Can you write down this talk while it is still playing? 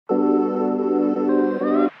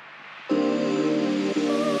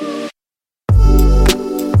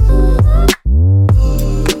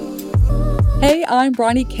Hi, I'm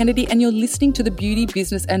Bryony Kennedy and you're listening to the Beauty,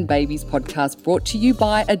 Business and Babies podcast brought to you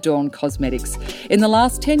by Adorn Cosmetics. In the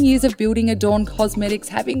last 10 years of building Adorn Cosmetics,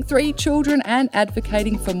 having 3 children and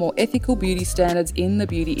advocating for more ethical beauty standards in the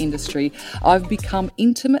beauty industry, I've become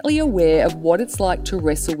intimately aware of what it's like to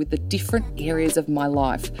wrestle with the different areas of my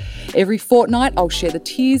life. Every fortnight, I'll share the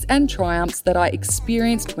tears and triumphs that I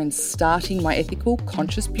experienced when starting my ethical,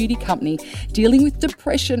 conscious beauty company, dealing with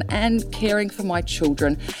depression and caring for my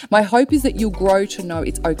children. My hope is that you'll grow to know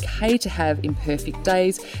it's okay to have imperfect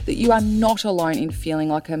days, that you are not alone in feeling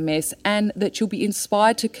like a mess, and that you'll be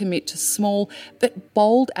inspired to commit to small but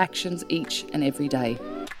bold actions each and every day.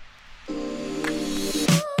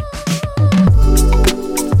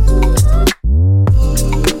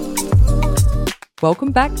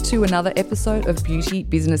 Welcome back to another episode of Beauty,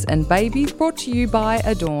 Business and Babies brought to you by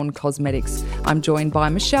Adorn Cosmetics. I'm joined by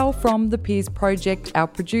Michelle from the Peers Project, our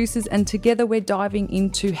producers, and together we're diving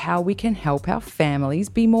into how we can help our families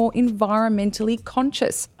be more environmentally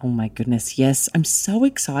conscious. Oh my goodness, yes. I'm so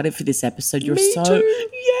excited for this episode. Me too.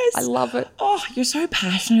 Yes. I love it. Oh, you're so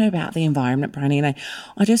passionate about the environment, Bryony, and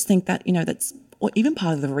I just think that, that's or even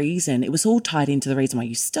part of the reason, it was all tied into the reason why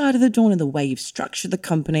you started Adorn and the way you've structured the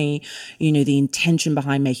company, the intention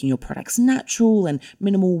behind making your products natural and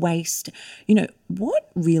minimal waste. What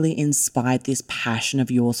really inspired this passion of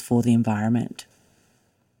yours for the environment?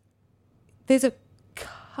 There's a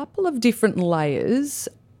couple of different layers.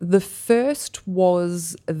 The first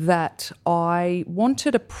was that I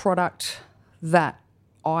wanted a product that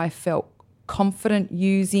I felt confident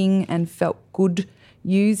using and felt good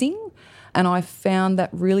using. And I found that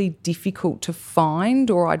really difficult to find,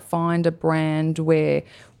 or I'd find a brand where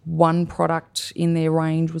one product in their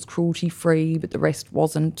range was cruelty-free but the rest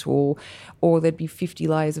wasn't, or there'd be 50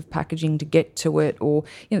 layers of packaging to get to it, or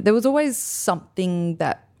there was always something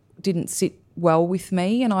that didn't sit well with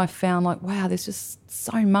me, and I found wow, there's just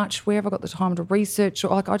so much. Where have I got the time to research?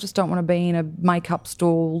 I just don't want to be in a makeup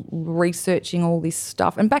store researching all this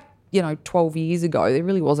stuff. And back 12 years ago, there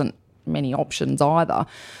really wasn't many options either.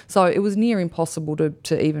 So it was near impossible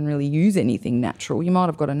to even really use anything natural. You might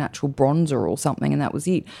have got a natural bronzer or something and that was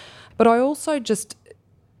it. But I also just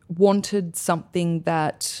wanted something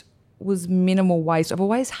that was minimal waste. I've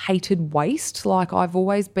always hated waste. I've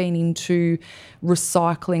always been into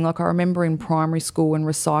recycling. I remember in primary school when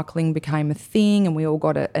recycling became a thing and we all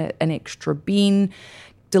got an extra bin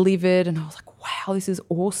delivered, and I was like, wow, this is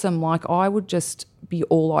awesome. I would just be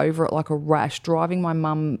all over it like a rash, driving my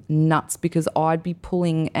mum nuts because I'd be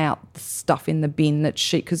pulling out the stuff in the bin that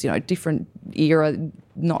because, different era,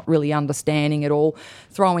 not really understanding it all,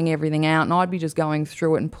 throwing everything out, and I'd be just going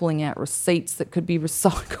through it and pulling out receipts that could be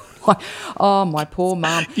recycled. Oh, my poor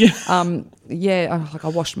mum. Yeah. I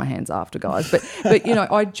washed my hands after, guys. But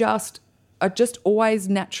I just always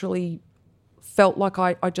naturally felt like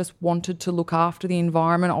I just wanted to look after the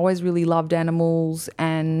environment. I always really loved animals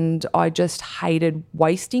and I just hated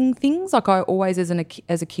wasting things. I always as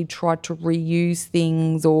a kid tried to reuse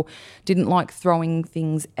things or didn't like throwing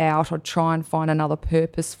things out. I'd try and find another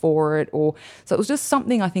purpose for it. So it was just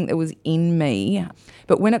something I think that was in me.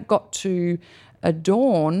 But when it got to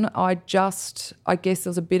Adorn, I guess there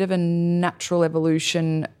was a bit of a natural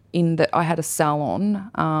evolution in that I had a salon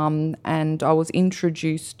and I was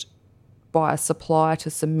introduced by a supplier to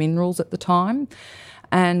some minerals at the time.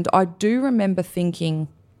 And I do remember thinking,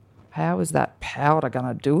 how is that powder going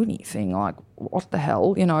to do anything? What the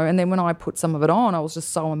hell? And then when I put some of it on, I was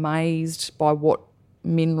just so amazed by what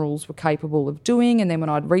minerals were capable of doing. And then when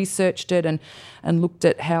I'd researched it and looked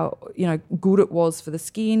at how, good it was for the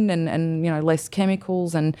skin and less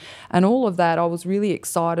chemicals and all of that, I was really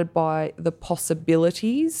excited by the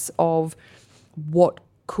possibilities of what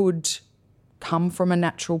could come from a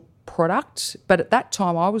natural product. But at that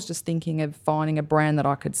time I was just thinking of finding a brand that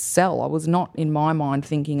I could sell. I was not in my mind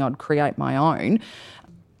thinking I'd create my own,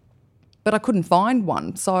 but I couldn't find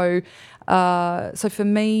one. So for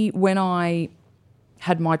me, when I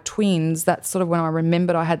had my twins, that's sort of when I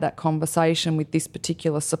remembered I had that conversation with this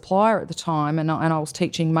particular supplier at the time, and I was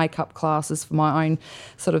teaching makeup classes for my own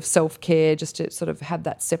sort of self-care, just to sort of have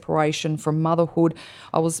that separation from motherhood.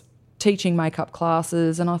 I was teaching makeup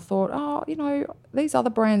classes and I thought, these other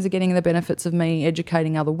brands are getting the benefits of me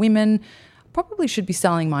educating other women. Probably should be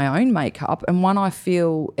selling my own makeup, and one I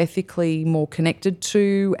feel ethically more connected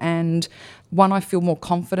to and one I feel more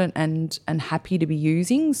confident and happy to be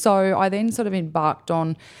using. So I then sort of embarked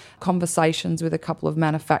on conversations with a couple of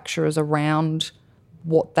manufacturers around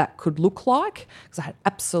what that could look like, because I had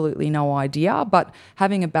absolutely no idea. But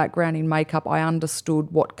having a background in makeup, I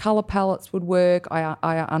understood what colour palettes would work. I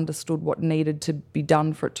understood what needed to be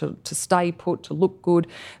done for it to stay put, to look good.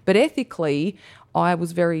 But ethically, I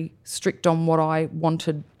was very strict on what I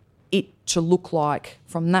wanted it to look like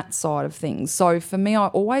from that side of things. So for me, I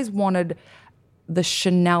always wanted the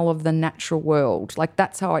Chanel of the natural world. Like,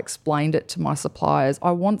 that's how I explained it to my suppliers.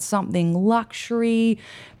 I want something luxury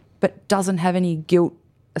but doesn't have any guilt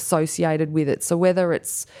associated with it. So whether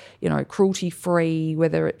it's, cruelty-free,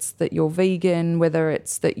 whether it's that you're vegan, whether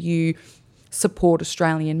it's that you support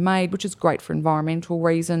Australian made, which is great for environmental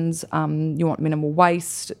reasons. You want minimal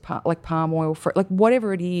waste, like palm oil, like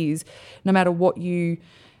whatever it is, no matter what you,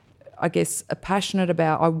 I guess, are passionate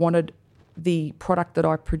about, I wanted the product that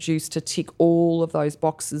I produced to tick all of those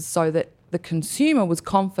boxes so that the consumer was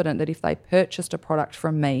confident that if they purchased a product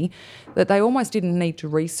from me, that they almost didn't need to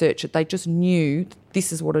research it. They just knew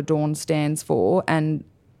this is what Adorn stands for and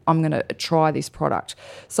I'm going to try this product.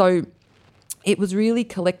 So it was really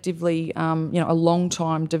collectively, a long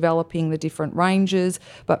time developing the different ranges,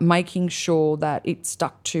 but making sure that it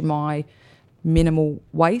stuck to my minimal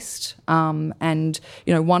waste. And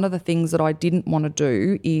one of the things that I didn't want to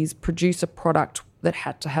do is produce a product that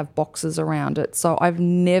had to have boxes around it. So I've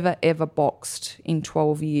never, ever boxed in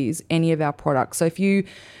 12 years any of our products. So if you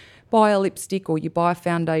buy a lipstick or you buy a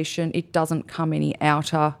foundation, it doesn't come any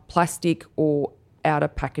outer plastic or outer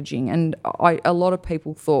packaging. And a lot of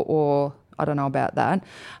people thought, I don't know about that.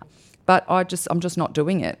 But I'm just not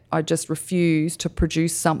doing it. I just refuse to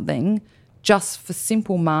produce something just for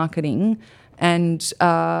simple marketing and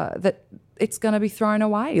that it's going to be thrown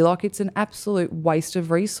away. Like, it's an absolute waste of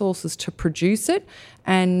resources to produce it,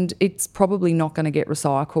 and it's probably not going to get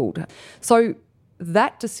recycled. So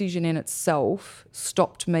that decision in itself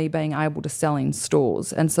stopped me being able to sell in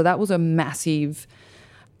stores. And so that was a massive,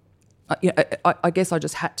 I guess I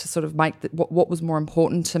just had to sort of make what was more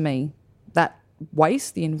important to me, that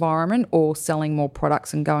waste, the environment, or selling more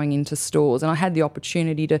products and going into stores. And I had the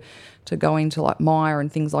opportunity to go into like Myer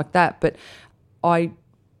and things like that, but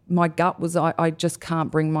my gut was I just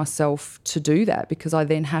can't bring myself to do that because I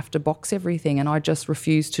then have to box everything, and I just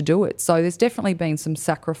refuse to do it. So there's definitely been some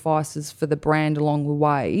sacrifices for the brand along the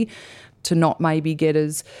way to not maybe get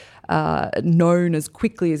as known as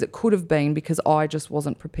quickly as it could have been, because I just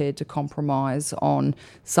wasn't prepared to compromise on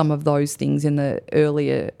some of those things in the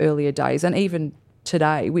earlier days. And even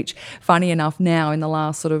today, which funny enough now in the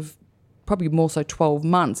last sort of probably more so 12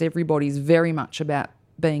 months, everybody's very much about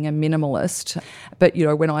being a minimalist. But,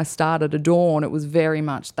 when I started Adorn, it was very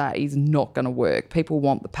much that is not going to work. People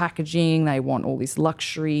want the packaging. They want all this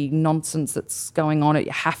luxury nonsense that's going on.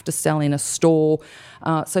 You have to sell in a store.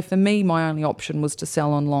 So for me, my only option was to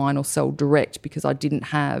sell online or sell direct because I didn't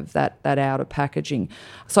have that outer packaging.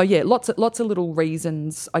 So, yeah, lots of little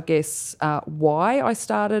reasons, I guess, why I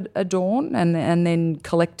started Adorn. And then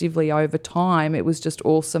collectively over time, it was just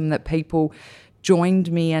awesome that people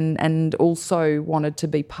joined me and also wanted to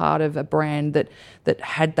be part of a brand that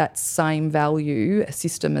had that same value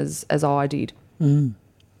system as I did.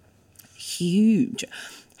 Huge.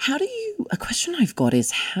 A question I've got is,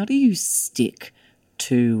 how do you stick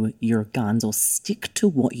to your guns or stick to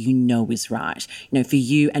what you know is right, for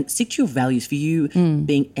you, and stick to your values? For you,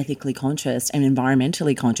 being ethically conscious and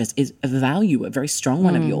environmentally conscious is a value, a very strong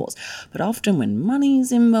one of yours. But often when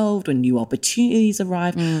money's involved, when new opportunities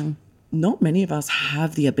arrive, not many of us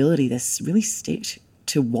have the ability to really stick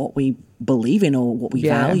to what we believe in or what we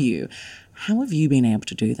value. How have you been able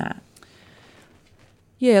to do that?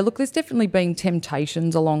 Yeah, look, there's definitely been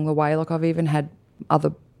temptations along the way. Like, I've even had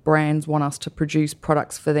other brands want us to produce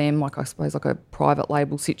products for them, like I suppose like a private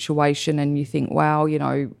label situation, and you think, wow,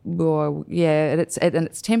 and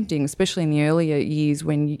it's tempting, especially in the earlier years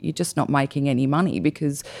when you're just not making any money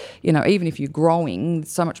because, even if you're growing,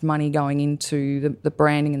 there's so much money going into the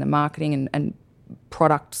branding and the marketing and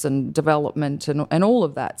products and development and all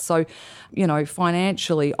of that. So,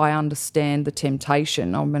 financially, I understand the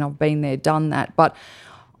temptation. I mean, I've been there, done that, but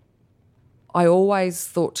I always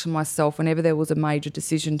thought to myself, whenever there was a major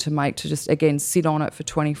decision to make, to just, again, sit on it for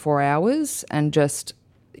 24 hours and just,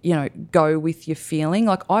 go with your feeling.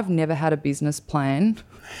 Like, I've never had a business plan.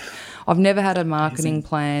 I've never had a marketing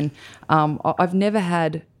plan. I've never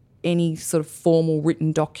had any sort of formal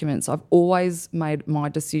written documents. I've always made my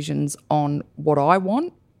decisions on what I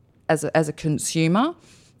want as a consumer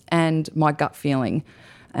and my gut feeling.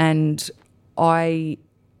 And I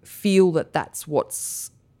feel that that's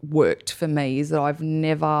what's worked for me, is that I've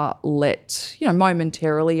never let,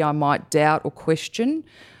 momentarily I might doubt or question,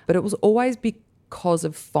 but it was always because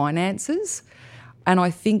of finances. And I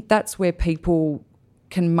think that's where people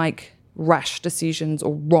can make rash decisions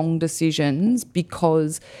or wrong decisions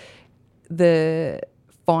because the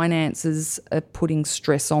finances are putting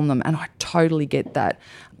stress on them, and I totally get that.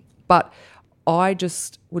 But I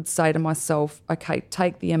just would say to myself, okay,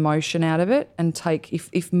 take the emotion out of it and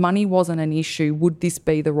if money wasn't an issue, would this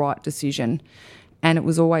be the right decision? And it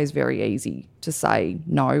was always very easy to say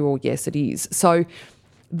no or yes, it is. So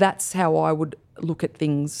that's how I would look at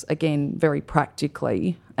things, again, very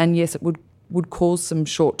practically. And yes, it would cause some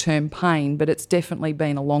short-term pain, but it's definitely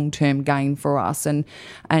been a long-term gain for us. And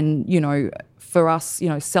for us,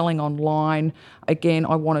 selling online, again,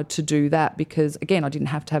 I wanted to do that because, again, I didn't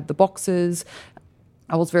have to have the boxes.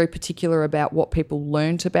 I was very particular about what people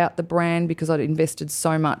learnt about the brand because I'd invested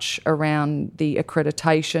so much around the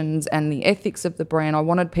accreditations and the ethics of the brand. I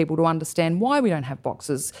wanted people to understand why we don't have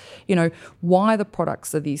boxes, why the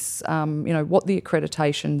products are this, what the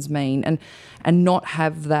accreditations mean, and not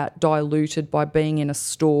have that diluted by being in a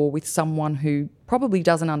store with someone who probably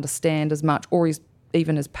doesn't understand as much or is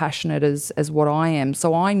even as passionate as what I am.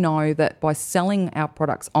 So I know that by selling our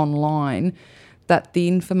products online, that the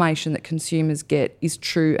information that consumers get is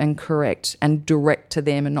true and correct and direct to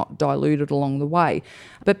them and not diluted along the way.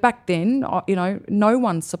 But back then, no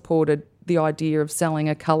one supported the idea of selling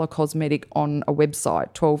a colour cosmetic on a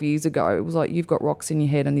website 12 years ago. It was like, you've got rocks in your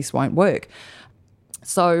head and this won't work.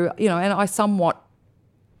 So, and I somewhat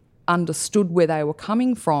understood where they were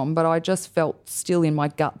coming from, but I just felt still in my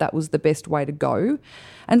gut that was the best way to go.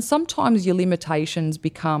 And sometimes your limitations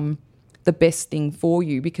become the best thing for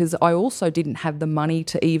you, because I also didn't have the money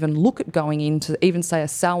to even look at going into even say a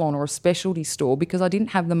salon or a specialty store, because I didn't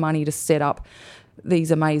have the money to set up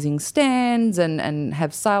these amazing stands and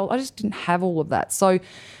have sales. I just didn't have all of that. So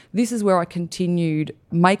this is where I continued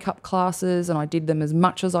makeup classes, and I did them as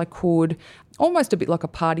much as I could, almost a bit like a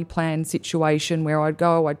party plan situation where I'd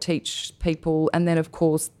go, I'd teach people, and then, of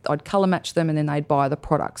course, I'd colour match them and then they'd buy the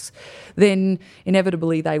products. Then,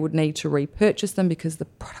 inevitably, they would need to repurchase them because the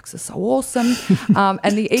products are so awesome.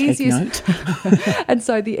 And the easiest and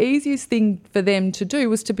so the easiest thing for them to do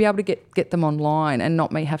was to be able to get them online and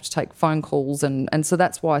not me have to take phone calls. And so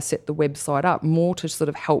that's why I set the website up, more to sort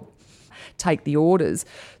of help take the orders.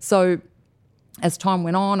 So as time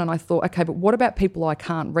went on, and I thought, okay, but what about people I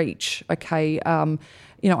can't reach? Okay,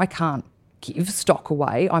 I can't give stock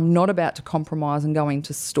away. I'm not about to compromise and go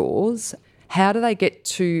into stores. How do they get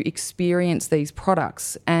to experience these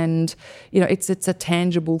products? And, it's a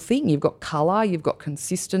tangible thing. You've got colour, you've got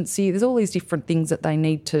consistency. There's all these different things that they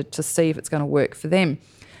need to see if it's going to work for them.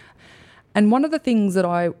 And one of the things that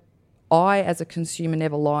I as a consumer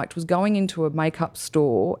never liked was going into a makeup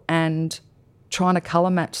store and trying to colour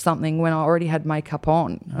match something when I already had makeup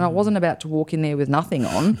on. And I wasn't about to walk in there with nothing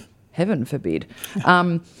on, heaven forbid.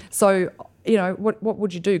 So, what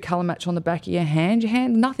would you do? Colour match on the back of your hand? Your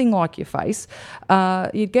hand, nothing like your face.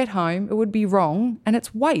 You'd get home, it would be wrong, and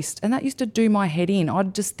it's waste. And that used to do my head in.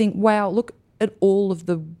 I'd just think, wow, look at all of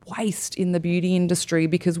the waste in the beauty industry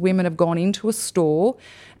because women have gone into a store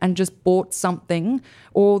and just bought something,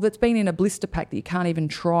 or that's been in a blister pack that you can't even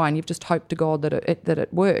try, and you've just hoped to God that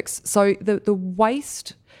it works. So the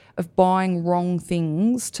waste of buying wrong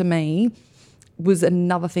things, to me, was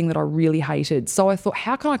another thing that I really hated. So I thought,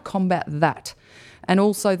 how can I combat that? And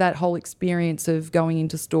also that whole experience of going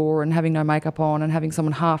into store and having no makeup on and having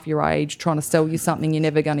someone half your age trying to sell you something you're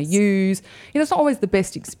never going to use. It's not always the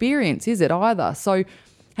best experience, is it, either? So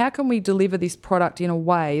how can we deliver this product in a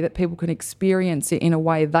way that people can experience it in a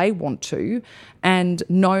way they want to and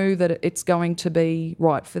know that it's going to be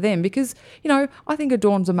right for them? Because, I think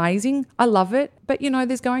Adorn's amazing. I love it. But,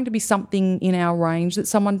 there's going to be something in our range that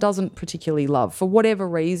someone doesn't particularly love for whatever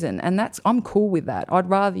reason. And I'm cool with that. I'd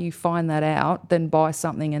rather you find that out than buy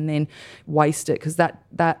something and then waste it, because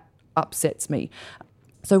that upsets me.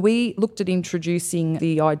 So we looked at introducing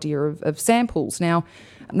the idea of samples. Now,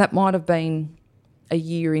 that might have been a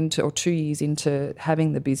year into or 2 years into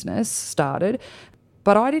having the business started,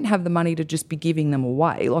 but I didn't have the money to just be giving them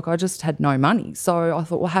away. I just had no money. So I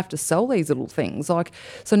thought, I have to sell these little things.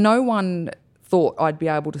 So no one thought I'd be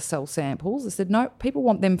able to sell samples. I said, no, people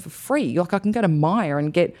want them for free. I can go to Myer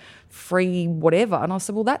and get free whatever. And I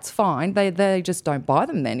said, well, that's fine. They just don't buy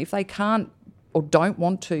them then. If they can't or don't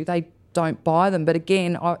want to, they don't buy them. But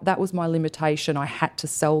again, that was my limitation. I had to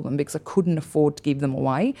sell them because I couldn't afford to give them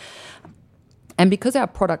away. And because our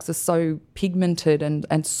products are so pigmented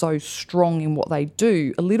and so strong in what they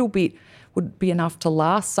do, a little bit would be enough to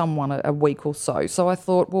last someone a week or so. So I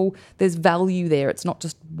thought, well, there's value there. It's not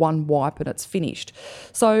just one wipe and it's finished.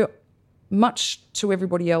 So much to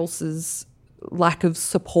everybody else's lack of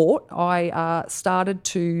support, I started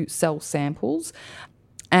to sell samples.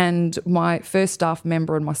 And my first staff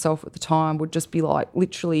member and myself at the time would just be like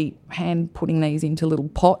literally hand putting these into little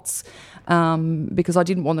pots, because I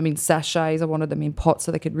didn't want them in sachets. I wanted them in pots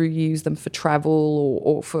so they could reuse them for travel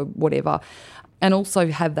or for whatever, and also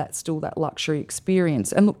have that luxury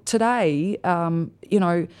experience. And look, today,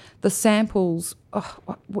 the samples,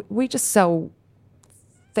 we just sell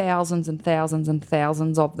thousands and thousands and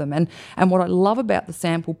thousands of them. And what I love about the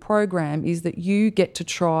sample program is that you get to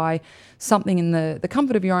try something in the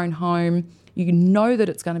comfort of your own home. You know that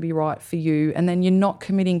it's going to be right for you, and then you're not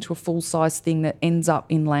committing to a full-size thing that ends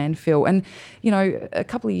up in landfill. And, a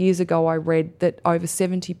couple of years ago I read that over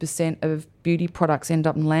 70% of beauty products end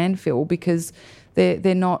up in landfill because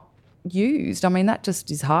they're not used. I mean, that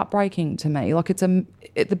just is heartbreaking to me. Like,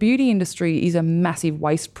 the beauty industry is a massive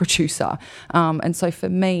waste producer, and so for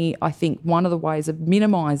me, I think one of the ways of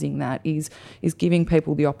minimising that is giving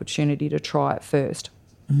people the opportunity to try it first.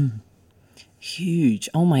 Huge.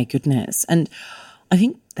 Oh my goodness. And I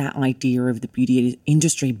think that idea of the beauty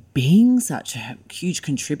industry being such a huge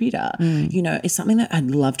contributor, is something that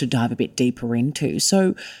I'd love to dive a bit deeper into.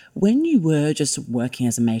 So when you were just working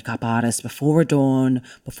as a makeup artist before Adorn,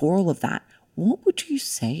 before all of that, what would you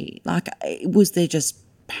say? Like, was there just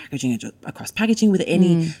packaging across packaging? Were there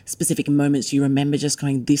any specific moments you remember just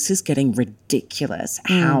going, this is getting ridiculous,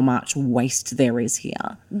 how much waste there is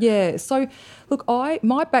here? Yeah. So, look,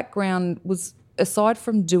 my background was, aside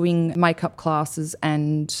from doing makeup classes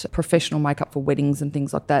and professional makeup for weddings and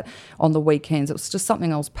things like that on the weekends, it was just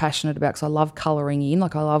something I was passionate about because I love colouring in,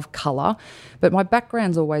 like I love colour. But my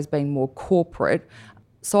background's always been more corporate.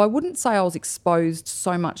 So I wouldn't say I was exposed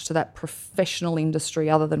so much to that professional industry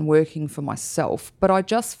other than working for myself. But I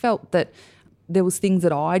just felt that there was things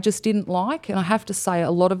that I just didn't like. And I have to say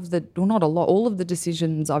all of the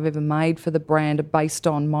decisions I've ever made for the brand are based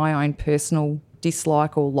on my own personal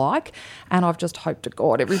dislike or like, and I've just hoped to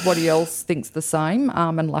God everybody else thinks the same,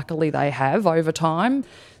 and luckily they have over time.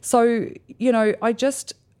 So, I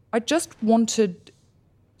just wanted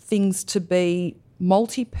things to be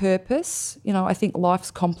multi-purpose. I think life's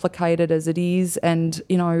complicated as it is, and,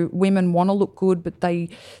 women want to look good, but they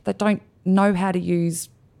don't know how to use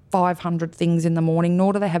 500 things in the morning,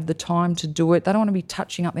 nor do they have the time to do it. They don't want to be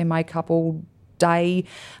touching up their makeup all day.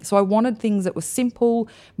 So I wanted things that were simple,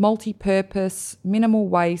 multi-purpose, minimal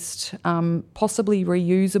waste, possibly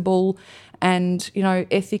reusable, and,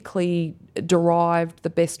 ethically derived the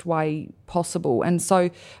best way possible. And so,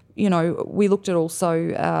 we looked at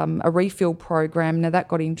also a refill program. Now that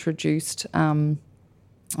got introduced, I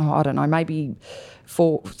don't know, maybe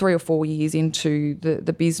 3 or 4 years into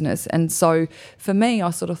the business. And so for me, I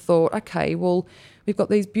sort of thought, okay, well, we've got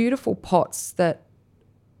these beautiful pots that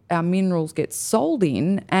our minerals get sold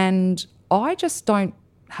in, and I just don't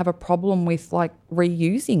have a problem with like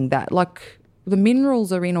reusing that. Like, the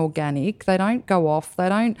minerals are inorganic, they don't go off, they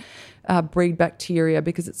don't breed bacteria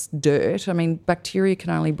because it's dirt. I mean, bacteria can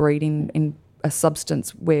only breed in a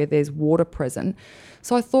substance where there's water present.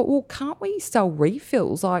 So I thought, well, can't we sell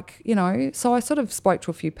refills? So I sort of spoke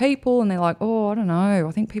to a few people, and they're like, oh, I don't know,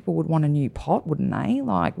 I think people would want a new pot, wouldn't they?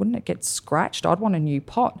 Like, wouldn't it get scratched? I'd want a new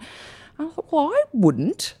pot. I thought, well, I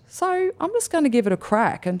wouldn't. So I'm just going to give it a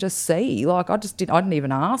crack and just see. Like, I didn't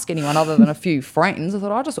even ask anyone other than a few friends. I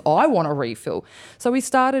thought, I want a refill. So we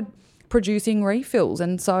started producing refills,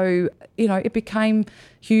 and so, it became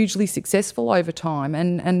hugely successful over time,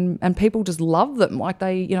 and people just love them. Like,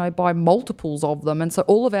 they, buy multiples of them. And so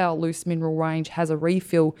all of our loose mineral range has a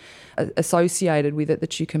refill associated with it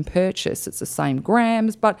that you can purchase. It's the same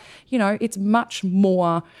grams, but, it's much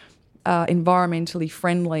more environmentally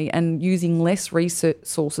friendly and using less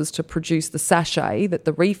resources to produce the sachet that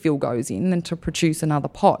the refill goes in than to produce another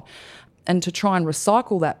pot. And to try and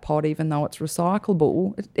recycle that pot, even though it's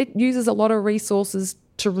recyclable, it uses a lot of resources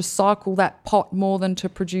to recycle that pot more than to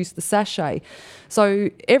produce the sachet. So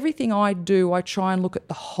everything I do, I try and look at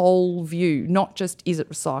the whole view, not just is it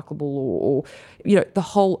recyclable or the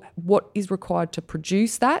whole, what is required to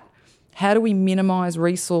produce that. How do we minimise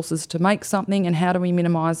resources to make something, and how do we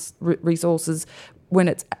minimise resources when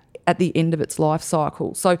it's at the end of its life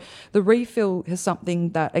cycle? So the refill is something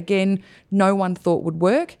that, again, no one thought would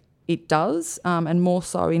work. It does, and more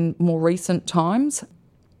so in more recent times.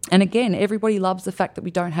 And again, everybody loves the fact that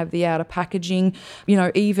we don't have the outer packaging.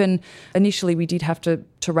 Even initially we did have to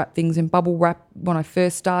wrap things in bubble wrap when I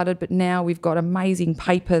first started, but now we've got amazing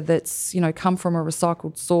paper that's, come from a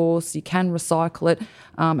recycled source. You can recycle it,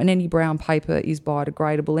 and any brown paper is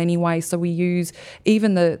biodegradable anyway. So we use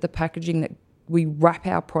even the packaging that we wrap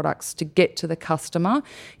our products to get to the customer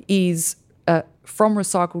is from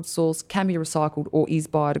recycled source, can be recycled or is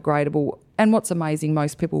biodegradable. And what's amazing,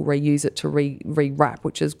 most people reuse it to re-wrap,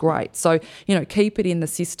 which is great. So, keep it in the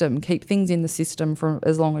system, keep things in the system for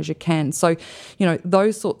as long as you can. So,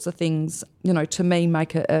 those sorts of things, to me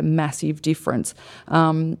make a massive difference.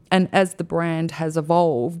 And as the brand has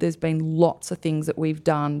evolved, there's been lots of things that we've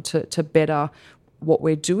done to better what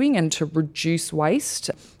we're doing and to reduce waste.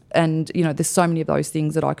 And, there's so many of those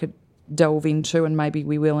things that I could delve into, and maybe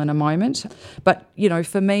we will in a moment. But,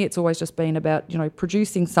 for me, it's always just been about,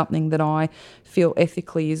 producing something that I feel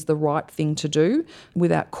ethically is the right thing to do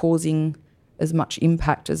without causing as much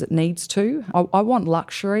impact as it needs to. I want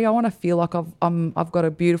luxury. I want to feel like I've got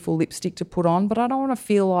a beautiful lipstick to put on, but I don't want to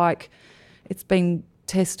feel like it's been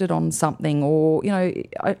tested on something, or,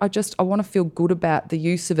 I want to feel good about the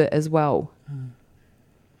use of it as well.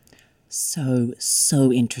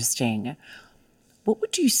 So interesting. What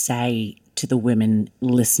would you say to the women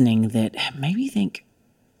listening that maybe think,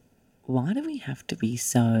 why do we have to be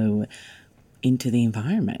so into the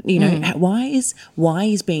environment? Why is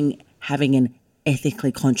having an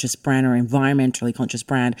ethically conscious brand or environmentally conscious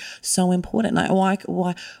brand so important?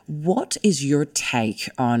 What is your take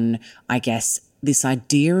on, I guess, this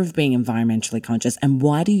idea of being environmentally conscious, and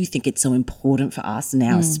why do you think it's so important for us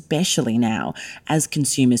now, especially now as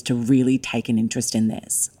consumers, to really take an interest in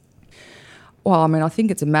this? Well, I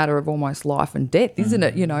think it's a matter of almost life and death, isn't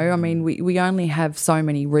it? We only have so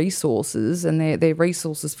many resources, and they're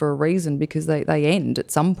resources for a reason, because they end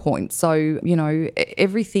at some point. So,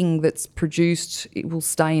 everything that's produced, it will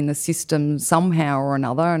stay in the system somehow or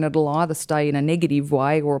another, and it'll either stay in a negative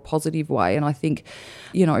way or a positive way. And I think,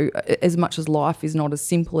 as much as life is not as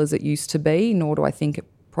simple as it used to be, nor do I think it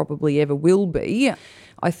probably ever will be,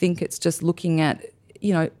 I think it's just looking at,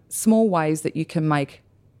 small ways that you can make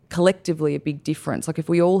collectively a big difference. Like if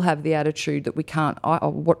we all have the attitude that we can't,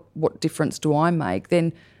 what difference do I make,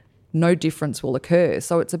 then no difference will occur.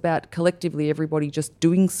 So it's about collectively everybody just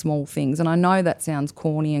doing small things. And I know that sounds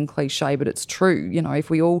corny and cliche, but it's true. If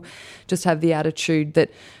we all just have the attitude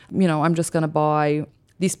that, I'm just going to buy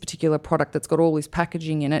this particular product that's got all this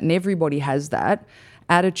packaging in it, and everybody has that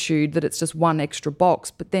attitude that it's just one extra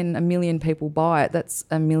box, but then 1 million people buy it, that's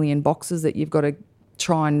 1 million boxes that you've got to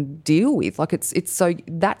try and deal with. Like it's so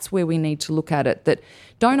that's where we need to look at it, that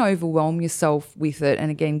don't overwhelm yourself with it, and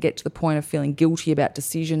again get to the point of feeling guilty about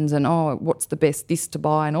decisions and what's the best this to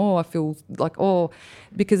buy, and I feel like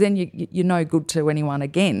because then you're no good to anyone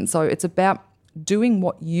again. So it's about doing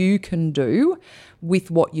what you can do with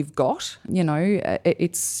what you've got.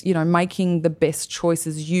 It's making the best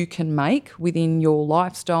choices you can make within your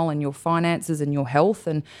lifestyle and your finances and your health.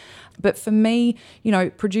 But for me,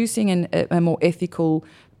 producing a more ethical,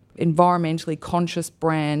 environmentally conscious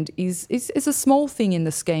brand is a small thing in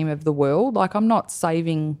the scheme of the world. Like, I'm not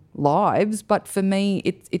saving lives, but for me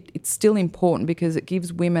it's still important, because it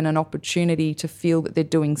gives women an opportunity to feel that they're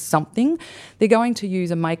doing something. They're going to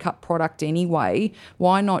use a makeup product anyway.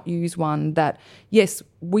 Why not use one that, yes,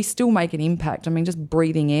 we still make an impact. Just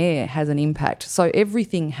breathing air has an impact. So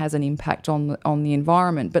everything has an impact on the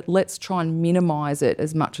environment, but let's try and minimise it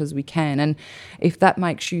as much as we can. And if that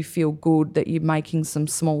makes you feel good that you're making some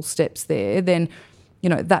small steps there, then,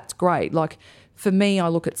 that's great. Like for me, I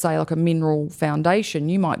look at, say, like a mineral foundation.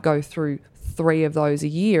 You might go through 3 of those a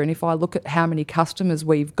year. And if I look at how many customers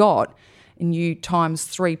we've got, and you times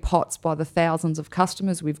 3 pots by the thousands of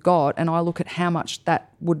customers we've got, and I look at how much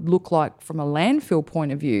that would look like from a landfill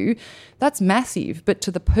point of view, that's massive. But to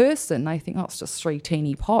the person, they think, it's just 3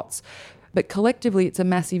 teeny pots. But collectively, it's a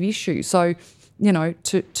massive issue. So,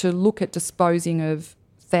 to look at disposing of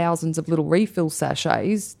thousands of little refill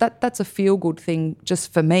sachets, that's a feel-good thing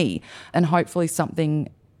just for me, and hopefully something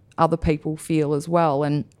other people feel as well.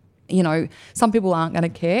 And some people aren't going to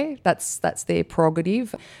care. That's their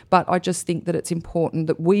prerogative. But I just think that it's important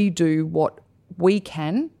that we do what we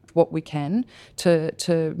can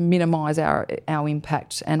to minimise our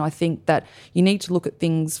impact. And I think that you need to look at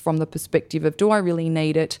things from the perspective of, do I really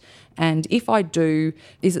need it? And if I do,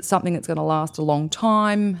 is it something that's going to last a long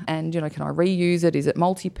time? And, can I reuse it? Is it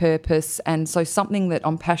multi-purpose? And so something that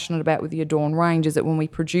I'm passionate about with the Adorn range is that when we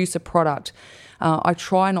produce a product, I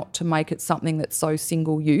try not to make it something that's so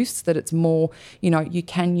single use, that it's more, you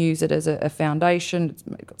can use it as a foundation. It's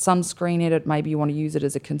got sunscreen in it. Maybe you want to use it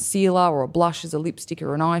as a concealer or a blush, as a lipstick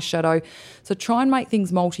or an eyeshadow. So try and make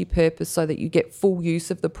things multi-purpose so that you get full use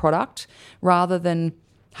of the product, rather than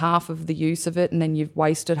half of the use of it and then you've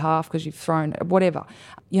wasted half because you've thrown whatever.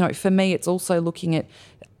 For me, it's also looking at,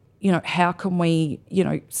 how can we,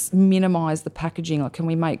 minimise the packaging? Like, can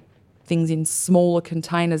we make things in smaller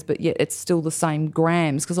containers, but yet it's still the same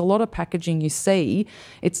grams. Because a lot of packaging you see,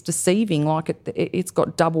 it's deceiving. Like it's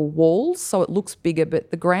got double walls, so it looks bigger,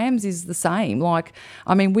 but the grams is the same. Like,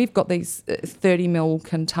 I mean, we've got these 30 ml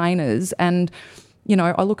containers, and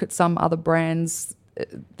I look at some other brands.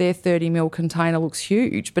 Their 30 ml container looks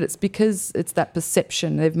huge, but it's because it's that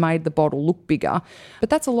perception. They've made the bottle look bigger. But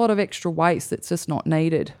that's a lot of extra waste that's just not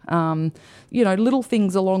needed. Little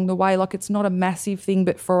things along the way, like it's not a massive thing,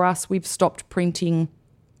 but for us, we've stopped printing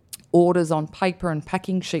orders on paper and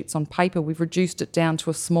packing sheets on paper. We've reduced it down to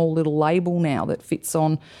a small little label now that fits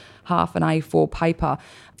on half an A4 paper.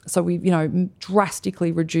 So we've,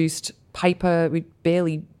 drastically reduced paper. We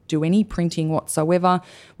barely do any printing whatsoever.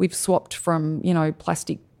 We've swapped from,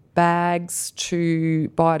 plastic bags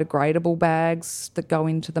to biodegradable bags that go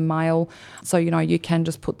into the mail. So, you can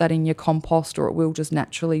just put that in your compost, or it will just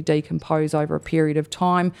naturally decompose over a period of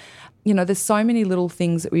time. There's so many little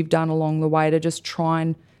things that we've done along the way to just try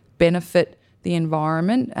and benefit the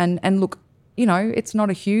environment. And look, it's not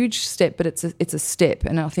a huge step, but it's a step.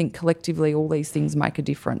 And I think collectively all these things make a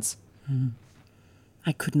difference.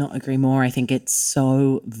 I could not agree more. I think it's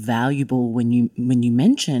so valuable when you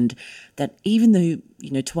mentioned that, even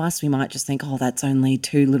though, to us we might just think, oh, that's only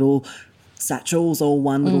 2 little satchels or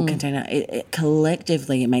 1 little container. It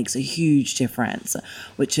collectively, it makes a huge difference,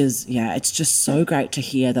 which is, it's just so great to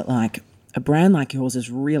hear that, like, a brand like yours is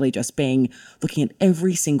really just looking at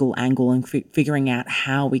every single angle and figuring out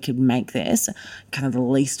how we could make this kind of the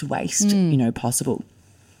least waste, possible.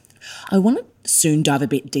 I want to soon dive a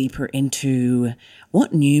bit deeper into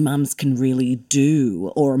what new mums can really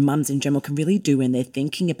do, or mums in general can really do when they're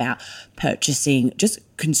thinking about purchasing, just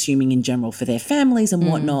consuming in general for their families and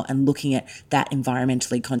whatnot, and looking at that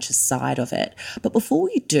environmentally conscious side of it. But before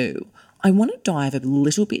we do, I want to dive a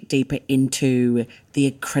little bit deeper into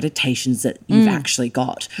the accreditations that you've actually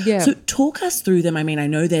got. Yeah. So talk us through them. I mean, I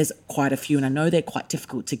know there's quite a few, and I know they're quite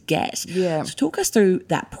difficult to get. Yeah. So talk us through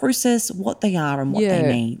that process, what they are and what they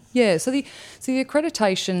mean. Yeah. So the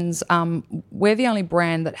accreditations, we're the only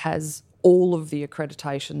brand that has all of the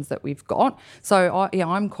accreditations that we've got. So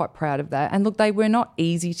I'm quite proud of that. And look, they were not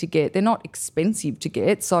easy to get. They're not expensive to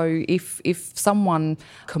get. So if someone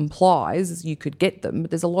complies, you could get them,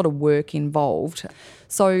 but there's a lot of work involved.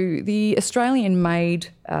 So the Australian Made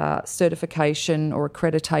certification or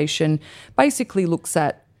accreditation basically looks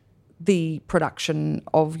at the production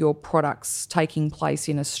of your products taking place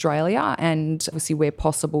in Australia, and obviously where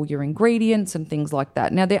possible your ingredients and things like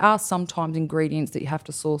that. Now, there are sometimes ingredients that you have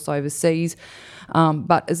to source overseas,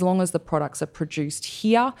 but as long as the products are produced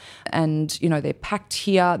here and, they're packed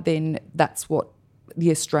here, then that's what the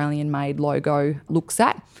Australian Made logo looks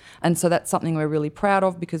at. And so that's something we're really proud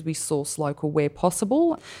of because we source local where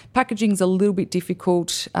possible. Packaging's a little bit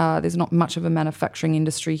difficult. There's not much of a manufacturing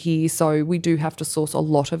industry here, so we do have to source a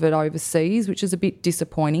lot of it overseas, which is a bit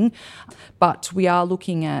disappointing. But we are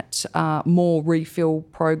looking at more refill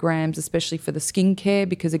programs, especially for the skincare,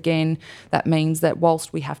 because again, that means that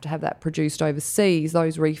whilst we have to have that produced overseas,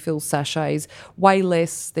 those refill sachets weigh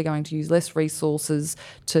less. They're going to use less resources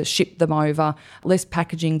to ship them over, less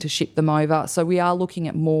packaging to ship them over. So we are looking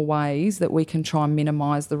at more ways that we can try and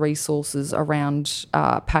minimise the resources around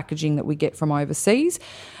packaging that we get from overseas.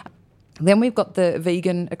 Then we've got the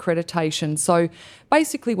vegan accreditation. So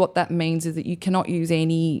basically what that means is that you cannot use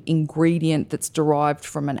any ingredient that's derived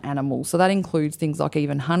from an animal. So that includes things like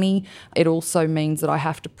even honey. It also means that I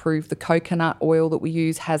have to prove the coconut oil that we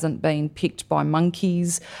use hasn't been picked by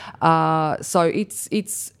monkeys. So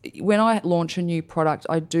it's when I launch a new product,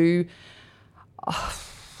 I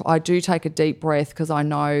do take a deep breath because I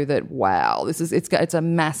know that, wow, it's a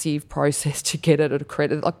massive process to get it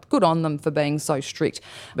accredited. Like, good on them for being so strict.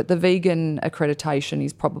 But the vegan accreditation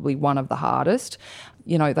is probably one of the hardest.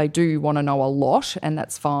 They do want to know a lot, and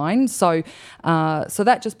that's fine. So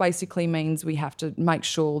that just basically means we have to make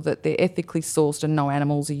sure that they're ethically sourced and no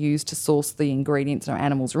animals are used to source the ingredients. No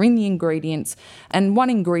animals are in the ingredients. And one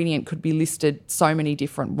ingredient could be listed so many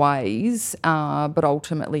different ways, but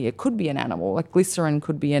ultimately it could be an animal. Like glycerin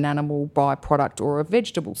could be an animal byproduct or a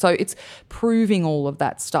vegetable. So it's proving all of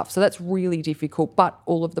that stuff. So that's really difficult, but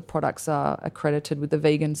all of the products are accredited with the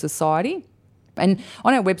Vegan Society. And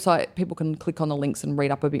on our website, people can click on the links and read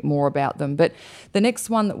up a bit more about them. But the next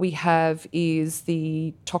one that we have is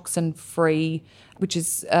the toxin-free, which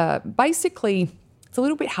is basically, it's a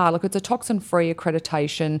little bit hard. Like, it's a toxin-free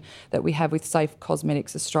accreditation that we have with Safe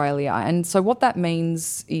Cosmetics Australia. And so what that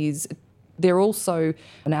means is they also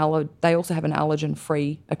have an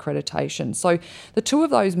allergen-free accreditation. So the two of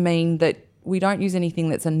those mean that we don't use anything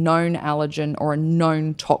that's a known allergen or a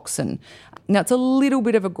known toxin. Now, it's a little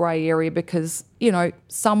bit of a grey area because, you know,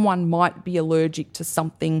 someone might be allergic to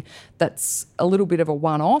something that's a little bit of a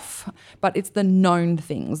one-off, but it's the known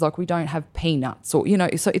things, like we don't have peanuts or, you know,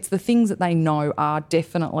 so it's the things that they know are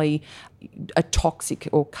definitely a toxic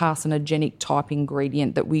or carcinogenic type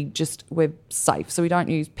ingredient that we're safe. So we don't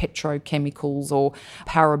use petrochemicals or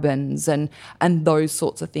parabens and those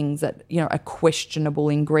sorts of things that, you know, are questionable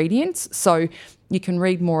ingredients. So you can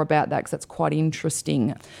read more about that because that's quite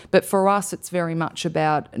interesting. But for us, it's very much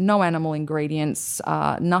about no animal ingredients,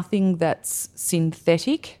 nothing that's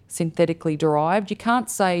synthetically derived. You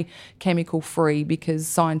can't say chemical-free because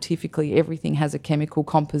scientifically everything has a chemical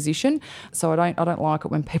composition. So I don't like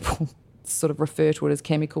it when people sort of refer to it as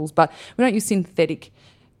chemicals, but we don't use synthetic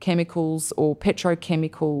chemicals or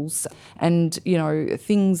petrochemicals and, you know,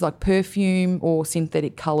 things like perfume or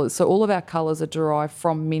synthetic colours. So all of our colours are derived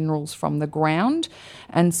from minerals from the ground.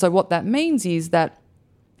 And so what that means is that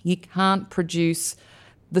you can't produce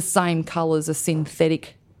the same colours a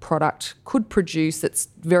synthetic product could produce. It's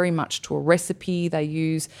very much to a recipe. They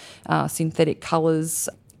use synthetic colours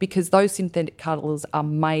because those synthetic colours are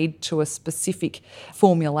made to a specific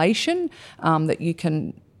formulation that you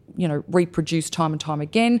can, you know, reproduce time and time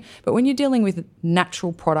again. But when you're dealing with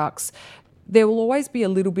natural products, there will always be a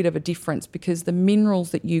little bit of a difference because the minerals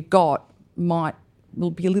that you got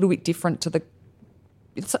will be a little bit different to the.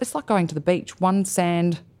 It's like going to the beach. One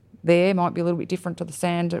sand there might be a little bit different to the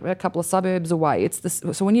sand a couple of suburbs away.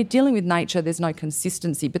 So when you're dealing with nature, there's no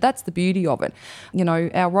consistency, but that's the beauty of it. You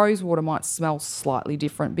know, our rose water might smell slightly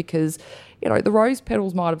different because, you know, the rose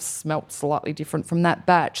petals might have smelt slightly different from that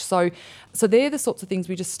batch. So they're the sorts of things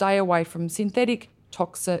we just stay away from: synthetic,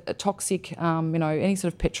 toxic, you know, any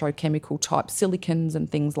sort of petrochemical type silicons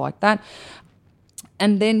and things like that.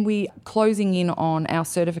 And then we closing in on our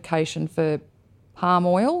certification for palm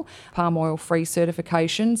oil free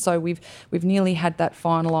certification. So we've nearly had that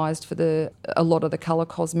finalised for a lot of the colour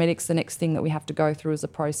cosmetics. The next thing that we have to go through is a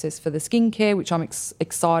process for the skincare, which I'm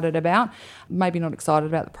excited about. Maybe not excited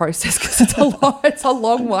about the process because it's a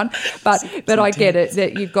long one, but I get it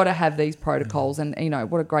that you've got to have these protocols, and you know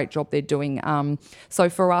what a great job they're doing.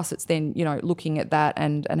 So for us, it's then, you know, looking at that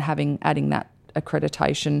and adding that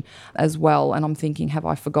accreditation as well. And I'm thinking, have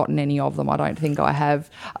I forgotten any of them? I don't think I have.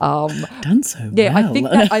 Done so yeah,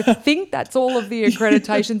 well. I think that's all of the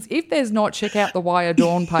accreditations. If there's not, check out the Why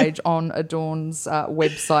Adorn page on Adorn's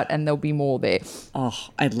website, and there'll be more there. Oh,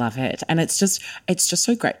 I love it. And it's just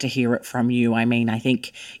so great to hear it from you. I mean, I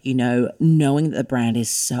think, you know, knowing that the brand is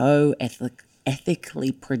so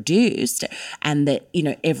ethically produced and that, you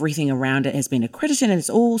know, everything around it has been accredited and it's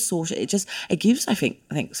all sorted, it gives I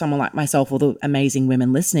think someone like myself or the amazing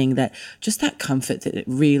women listening that just that comfort that it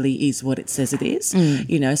really is what it says it is.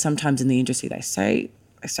 You know, sometimes in the industry they say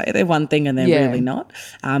they're one thing and they're really not,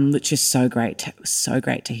 which is so great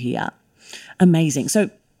to hear. Amazing.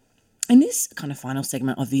 So in this kind of final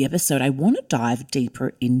segment of the episode, I want to dive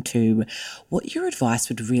deeper into what your advice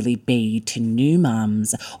would really be to new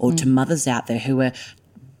mums or to mothers out there who are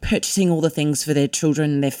purchasing all the things for their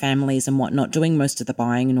children, their families and whatnot, doing most of the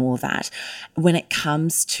buying and all of that, when it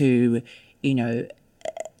comes to, you know,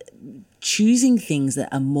 choosing things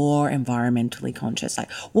that are more environmentally conscious.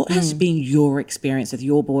 Like, what has been your experience with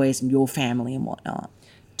your boys and your family and whatnot?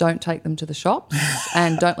 Don't take them to the shops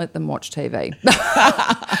and don't let them watch TV.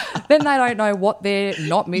 Then they don't know what they're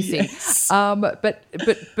not missing. Yes. But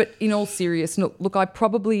in all seriousness, look, I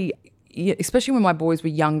probably, especially when my boys were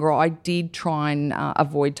younger, I did try and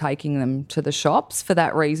avoid taking them to the shops for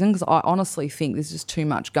that reason, because I honestly think there's just too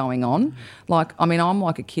much going on. Like, I mean, I'm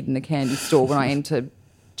like a kid in a candy store when I enter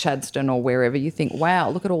Chadstone or wherever. You think, wow,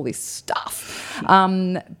 look at all this stuff.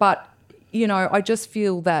 But, you know, I just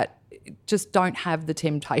feel that just don't have the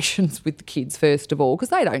temptations with the kids, first of all, because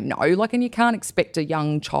they don't know. Like, and you can't expect a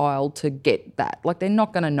young child to get that. Like, they're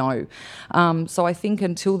not going to know. So I think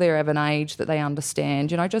until they're of an age that they understand,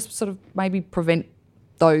 you know, just sort of maybe prevent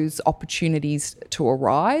those opportunities to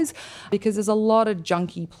arise, because there's a lot of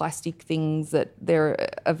junky plastic things that they're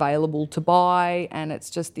available to buy, and it's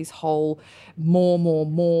just this whole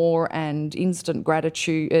more and instant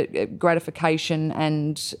gratification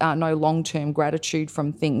and no long-term gratitude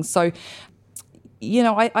from things. So, you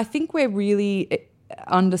know, I think we're really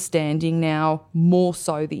understanding now more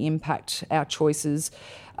so the impact our choices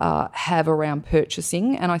have around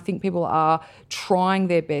purchasing, and I think people are trying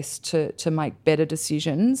their best to make better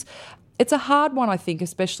decisions. It's a hard one, I think,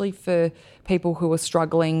 especially for people who are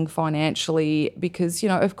struggling financially, because, you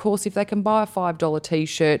know, of course, if they can buy a $5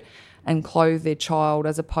 T-shirt and clothe their child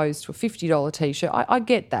as opposed to a $50 T-shirt, I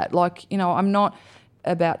get that. Like, you know, I'm not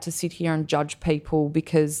about to sit here and judge people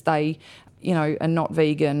because they, are not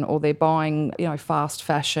vegan or they're buying, fast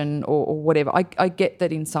fashion or whatever. I get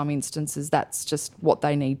that in some instances that's just what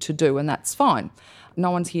they need to do, and that's fine. No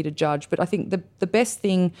one's here to judge. But I think the best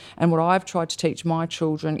thing, and what I've tried to teach my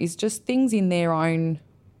children, is just things in their own,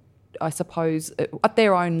 I suppose, at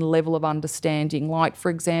their own level of understanding. Like, for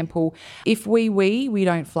example, if we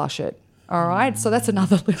don't flush it. All right, so that's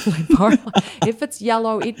another little environment. If it's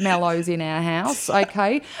yellow, it mellows in our house,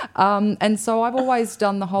 okay? And so I've always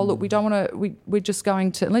done the whole, look, we don't want to, we're just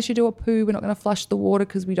going to, unless you do a poo, we're not going to flush the water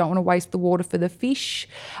because we don't want to waste the water for the fish.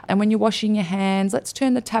 And when you're washing your hands, let's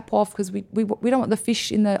turn the tap off because we don't want the fish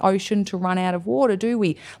in the ocean to run out of water, do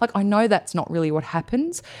we? Like, I know that's not really what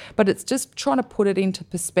happens, but it's just trying to put it into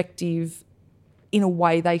perspective in a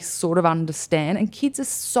way they sort of understand. And kids are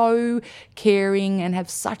so caring and have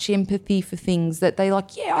such empathy for things that they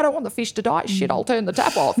like, yeah, I don't want the fish to die. Shit, I'll turn the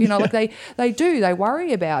tap off. Like they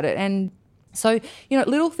worry about it. And so,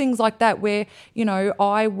 little things like that where,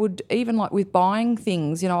 I would, even like with buying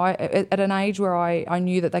things, I at an age where I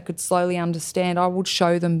knew that they could slowly understand, I would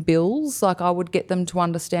show them bills. Like, I would get them to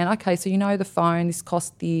understand, okay, so the phone, this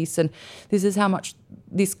costs this and this is how much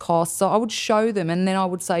this costs. So I would show them, and then I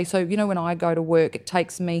would say, so, when I go to work, it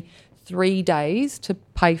takes me 3 days to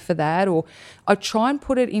pay for that, or I try and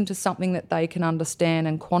put it into something that they can understand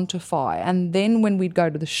and quantify. And then when we'd go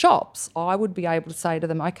to the shops, I would be able to say to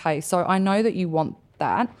them, okay, so I know that you want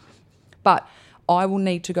that, but I will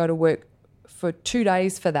need to go to work for 2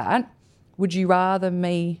 days for that. Would you rather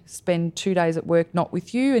me spend 2 days at work not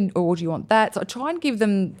with you, or do you want that? So I try and give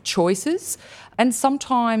them choices. And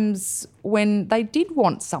sometimes when they did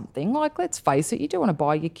want something, like, let's face it, you do want to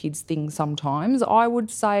buy your kids things sometimes. I would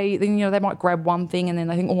say, then, they might grab one thing and then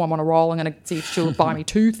they think, oh, I'm on a roll, I'm going to see if she'll buy me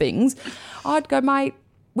 2 things. I'd go, mate,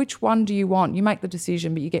 which one do you want? You make the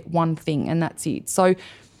decision, but you get one thing and that's it. So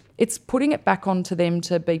it's putting it back onto them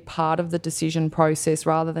to be part of the decision process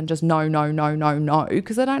rather than just no,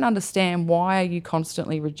 because they don't understand why are you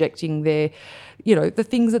constantly rejecting their, the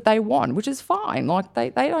things that they want, which is fine. Like,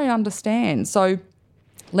 they don't understand. So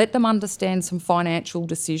let them understand some financial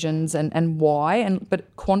decisions and why,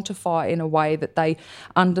 but quantify in a way that they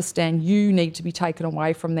understand you need to be taken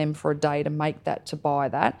away from them for a day to buy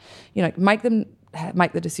that. Make them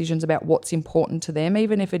make the decisions about what's important to them,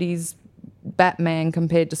 even if it is Batman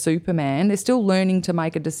compared to Superman. They're still learning to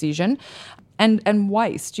make a decision. And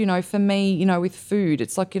waste, for me, with food,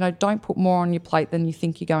 it's like, don't put more on your plate than you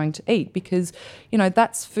think you're going to eat because,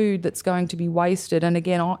 that's food that's going to be wasted. And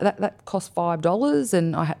again, that cost $5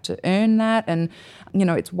 and I had to earn that and,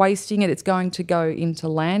 it's wasting it. It's going to go into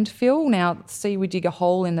landfill. Now, see, we dig a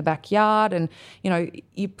hole in the backyard and,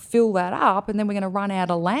 you fill that up and then we're going to run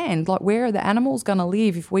out of land. Like, where are the animals going to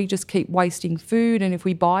live if we just keep wasting food and if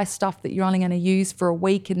we buy stuff that you're only going to use for a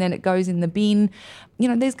week and then it goes in the bin?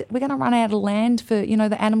 We're going to run out of land for,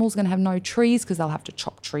 the animals are going to have no trees because they'll have to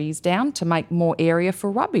chop trees down to make more area for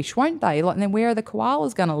rubbish, won't they? Like, and then where are the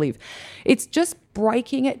koalas going to live? It's just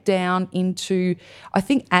breaking it down into, I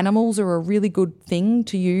think animals are a really good thing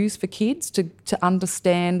to use for kids to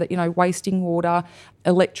understand that, wasting water,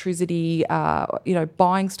 electricity,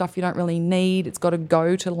 buying stuff you don't really need, it's got to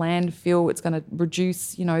go to landfill, it's going to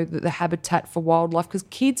reduce, the habitat for wildlife because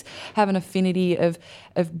kids have an affinity of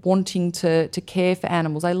wanting to care for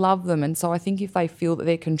animals. They love them. And so I think if they feel that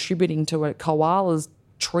they're contributing to a koala's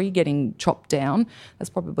tree getting chopped down, that's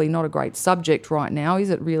probably not a great subject right now,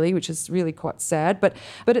 is it really? Which is really quite sad. But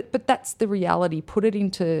that's the reality. Put it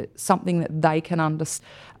into something that they can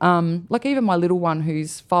understand. Like even my little one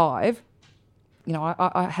who's 5,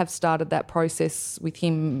 I have started that process with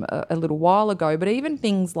him a little while ago, but even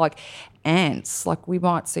things like ants, like we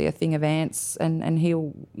might see a thing of ants and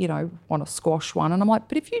he'll, want to squash one. And I'm like,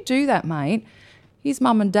 but if you do that, mate, his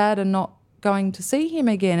mum and dad are not going to see him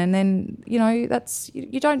again. And then, that's,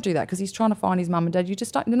 you don't do that because he's trying to find his mum and dad. You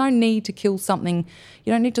just don't, there's no need to kill something.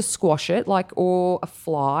 You don't need to squash it, or a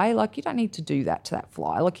fly. Like, you don't need to do that to that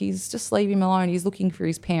fly. Like, he's just leave him alone. He's looking for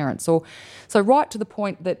his parents. So right to the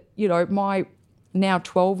point that, my now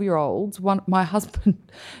 12-year-olds, my husband,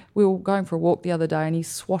 we were going for a walk the other day and he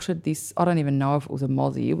swatted this, I don't even know if it was a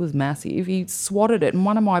mozzie, it was massive. He swatted it and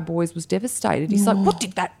one of my boys was devastated. He's like, what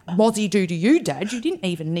did that mozzie do to you, Dad? You didn't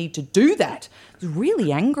even need to do that. He was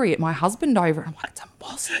really angry at my husband over it. I'm like, it's a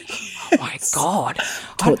mozzie. Oh, my God.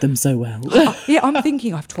 Taught them so well. Yeah, I'm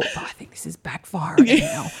thinking I think this is backfiring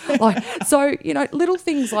now. Like, so, little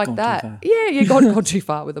things like that. Yeah, you gone too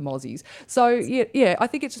far with the mozzies. So, yeah, I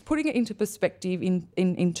think it's just putting it into perspective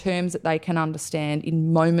in terms that they can understand,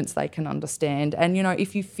 in moments they can understand. And,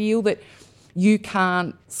 if you feel that You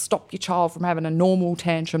can't stop your child from having a normal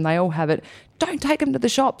tantrum. They all have it. Don't take them to the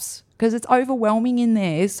shops because it's overwhelming in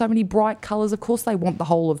there. There's so many bright colours. Of course they want the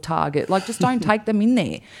whole of Target. Like, just don't take them in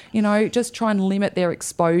there. You know, just try and limit their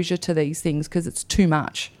exposure to these things because it's too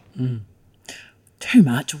much. Too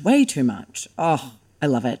much, way too much. Oh, I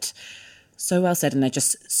love it. So well said, and they're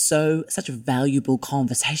just such a valuable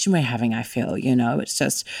conversation we're having, I feel, you know. It's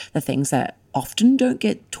just the things that often don't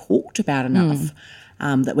get talked about enough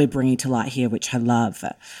that we're bringing to light here, which I love.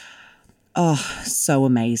 Oh, so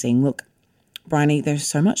amazing. Look, Bryony, there's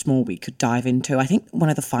so much more we could dive into. I think one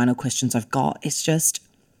of the final questions I've got is just,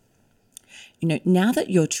 you know, now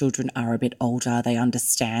that your children are a bit older, they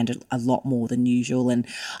understand a lot more than usual. And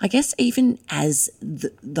I guess even as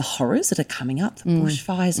the horrors that are coming up, the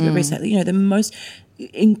bushfires, you know, the most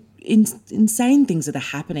insane things that are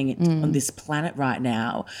happening on this planet right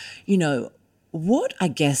now, you know, what, I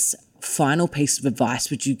guess, final piece of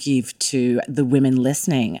advice would you give to the women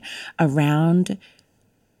listening around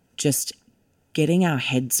just getting our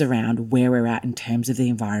heads around where we're at in terms of the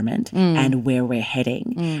environment and where we're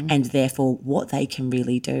heading, and therefore what they can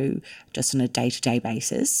really do just on a day-to-day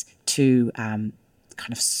basis to kind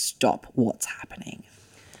of stop what's happening,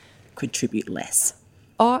 contribute less?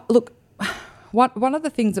 Look, one of the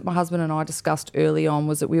things that my husband and I discussed early on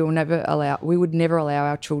was that we would never allow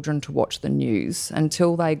our children to watch the news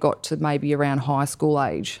until they got to maybe around high school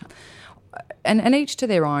age, and each to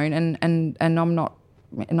their own. And I'm not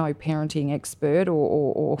no parenting expert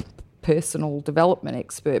or personal development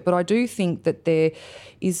expert, but I do think that there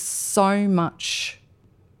is so much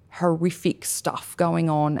horrific stuff going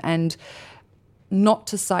on, and not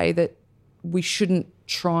to say that we shouldn't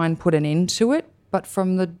try and put an end to it, but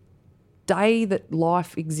from the day that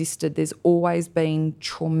life existed, there's always been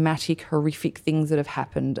traumatic, horrific things that have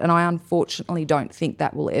happened, and I unfortunately don't think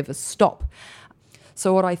that will ever stop.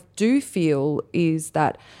 So what I do feel is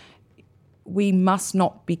that we must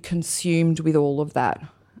not be consumed with all of that,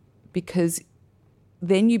 because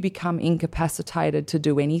then you become incapacitated to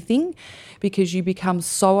do anything, because you become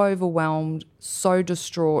so overwhelmed, so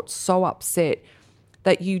distraught, so upset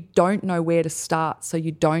that you don't know where to start, so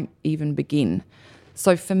you don't even begin.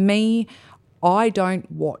 So for me, I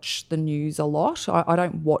don't watch the news a lot. I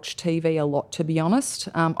don't watch TV a lot, to be honest.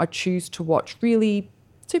 I choose to watch really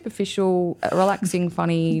superficial, relaxing,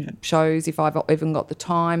 funny shows if I've even got the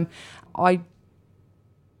time. I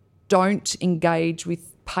don't engage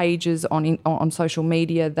with pages on social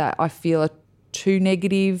media that I feel are too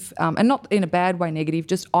negative, and not in a bad way negative,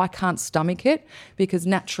 just I can't stomach it, because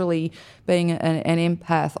naturally being an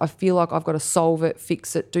empath, I feel like I've got to solve it,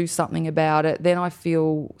 fix it, do something about it. Then I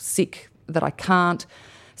feel sick that I can't.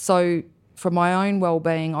 So for my own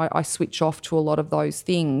well-being, I switch off to a lot of those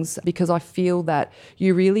things, because I feel that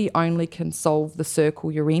you really only can solve the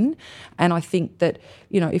circle you're in. And I think that,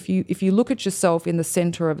 you know, if you look at yourself in the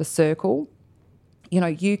centre of a circle, you know,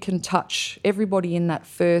 you can touch everybody in that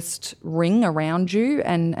first ring around you,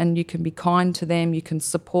 and you can be kind to them. You can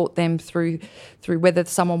support them through whether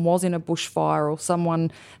someone was in a bushfire or someone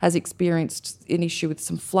has experienced an issue with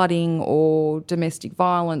some flooding or domestic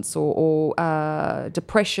violence or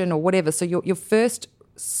depression or whatever. So your first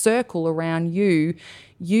circle around you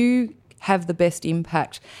have the best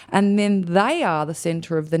impact, and then they are the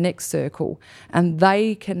centre of the next circle, and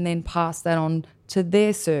they can then pass that on to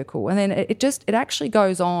their circle. And then it actually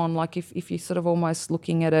goes on, like if you're sort of almost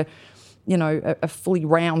looking at a fully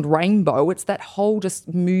round rainbow, it's that whole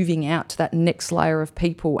just moving out to that next layer of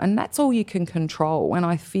people, and that's all you can control. And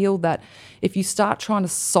I feel that if you start trying to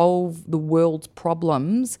solve the world's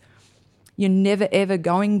problems, you're never ever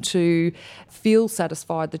going to feel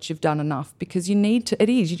satisfied that you've done enough, because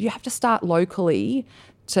you have to start locally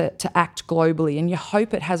to act globally, and you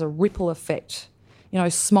hope it has a ripple effect. You know,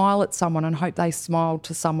 smile at someone and hope they smile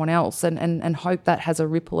to someone else, and hope that has a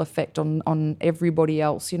ripple effect on everybody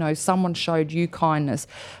else. You know, someone showed you kindness,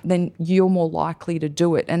 then you're more likely to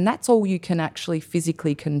do it. And that's all you can actually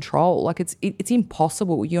physically control. Like it's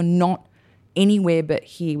impossible. You're not anywhere but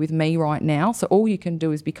here with me right now. So all you can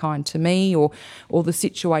do is be kind to me or the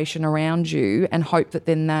situation around you, and hope that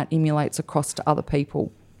then that emulates across to other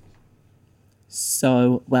people.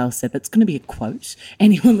 So well said. That's going to be a quote.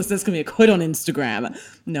 Anyone listening, that's going to be a quote on Instagram.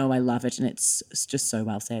 No, I love it, and it's just so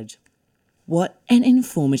well said. What an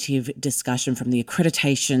informative discussion, from the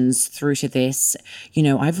accreditations through to this. You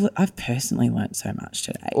know, I've personally learnt so much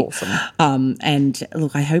today. Awesome. And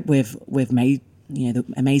look, I hope we've made, you know,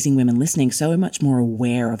 the amazing women listening so much more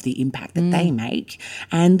aware of the impact that they make,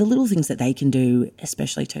 and the little things that they can do,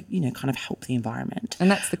 especially to, you know, kind of help the environment.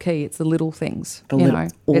 And that's the key. It's the little things. All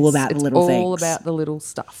about the little things. All about the little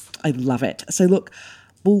stuff. I love it. So look,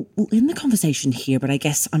 we'll end the conversation here, but I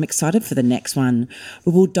guess I'm excited for the next one,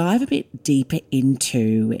 where we'll dive a bit deeper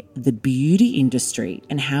into the beauty industry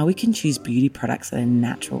and how we can choose beauty products that are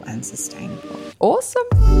natural and sustainable. Awesome.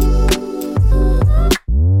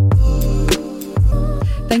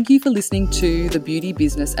 Thank you for listening to the Beauty,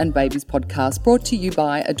 Business and Babies podcast, brought to you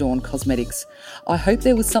by Adorn Cosmetics. I hope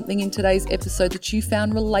there was something in today's episode that you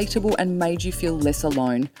found relatable and made you feel less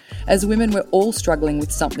alone. As women, we're all struggling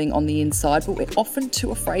with something on the inside, but we're often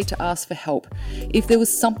too afraid to ask for help. If there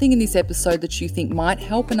was something in this episode that you think might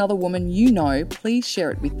help another woman you know, please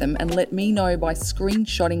share it with them and let me know by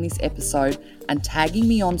screenshotting this episode and tagging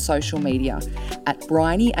me on social media at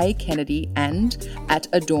Bryony A. Kennedy and at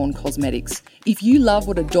Adorn Cosmetics. If you love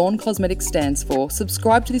what Adorn Cosmetics stands for,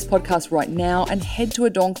 subscribe to this podcast right now and head to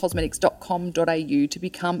adorncosmetics.com.au to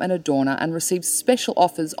become an Adorner and receive special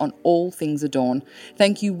offers on all things Adorn.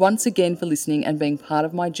 Thank you once again for listening and being part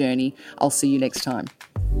of my journey. I'll see you next time.